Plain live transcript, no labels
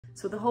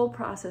So the whole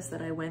process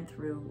that I went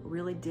through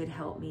really did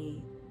help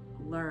me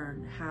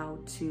learn how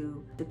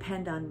to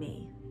depend on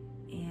me.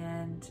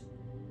 And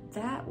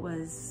that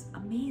was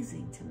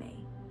amazing to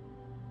me.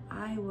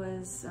 I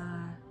was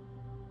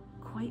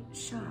quite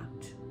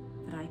shocked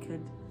that I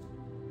could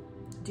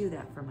do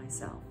that for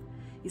myself.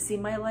 You see,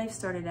 my life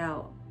started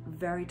out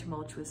very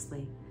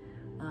tumultuously.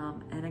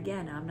 And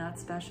again, I'm not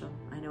special.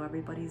 I know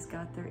everybody's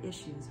got their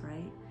issues,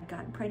 right? I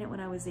got pregnant when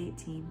I was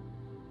 18,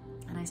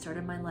 and I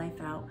started my life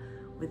out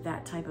with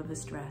that type of a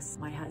stress.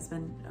 My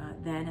husband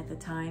then at the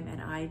time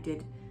and I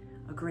did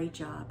a great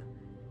job,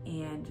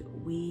 and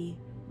we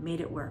made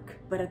it work.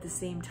 But at the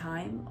same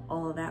time,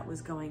 all of that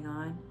was going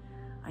on,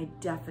 I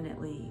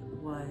definitely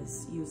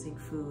was using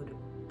food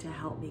to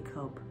help me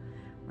cope,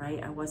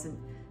 right? I wasn't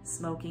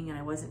smoking and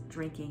I wasn't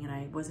drinking and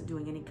I wasn't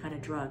doing any kind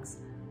of drugs,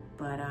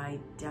 but I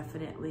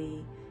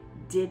definitely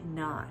did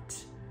not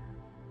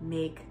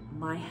make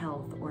my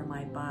health or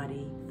my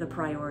body the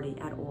priority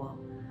at all.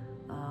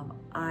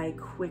 I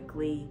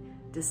quickly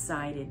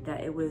decided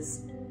that it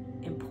was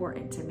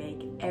important to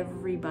make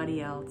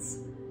everybody else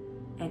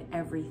and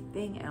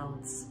everything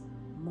else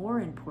more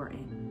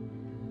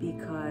important,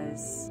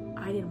 because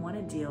I didn't want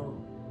to deal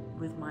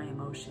with my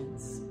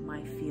emotions,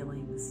 my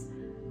feelings,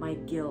 my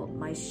guilt,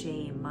 my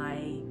shame,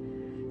 my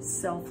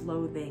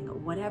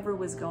self-loathing, whatever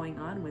was going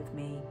on with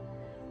me.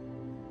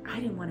 I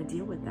didn't want to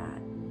deal with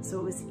that. So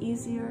it was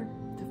easier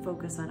to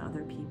focus on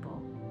other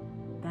people.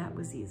 That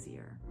was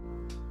easier.